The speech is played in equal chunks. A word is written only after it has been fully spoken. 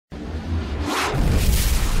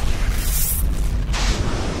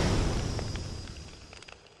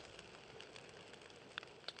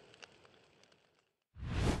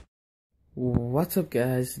What's up,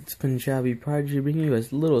 guys? It's PunjabiProdigy bringing you a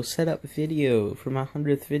little setup video for my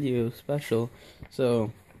 100th video special.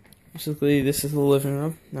 So, basically, this is the living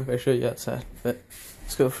room. Not gonna show you outside, but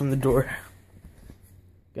let's go from the door.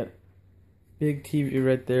 Got a big TV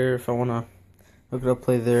right there if I wanna hook it up,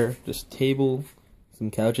 play there. Just table, some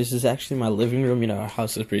couches. This is actually my living room. You know, our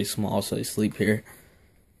house is pretty small, so I sleep here.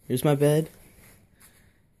 Here's my bed,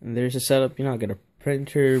 and there's a setup. You know, I got a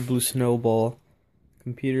printer, blue snowball,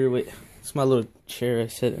 computer. Wait. It's my little chair I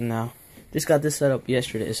sit in now. Just got this set up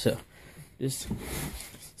yesterday, so just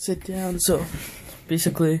sit down. So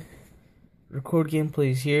basically, record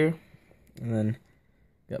gameplays here, and then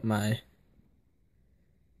got my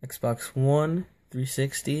Xbox One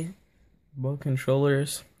 360, both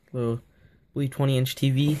controllers, little 20-inch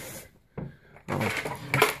TV.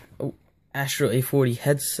 Astro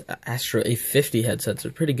A40 Astro A50 headsets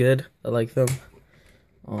are pretty good. I like them.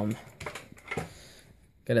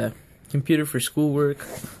 Got a computer for schoolwork,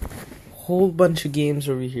 whole bunch of games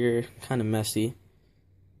over here, kind of messy.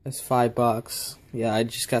 S5 box, yeah, I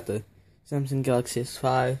just got the Samsung Galaxy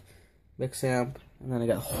S5, mix amp, and then I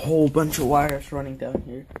got a whole bunch of wires running down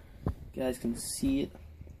here. You guys can see it,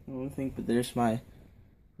 I don't think, but there's my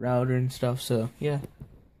router and stuff, so yeah.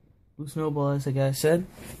 Blue snowball, as the guy said.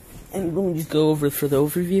 And we'll just go over for the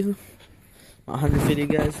overview. My 100th video,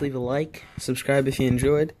 guys, leave a like, subscribe if you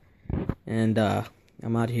enjoyed, and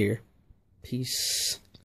I'm out here. Peace.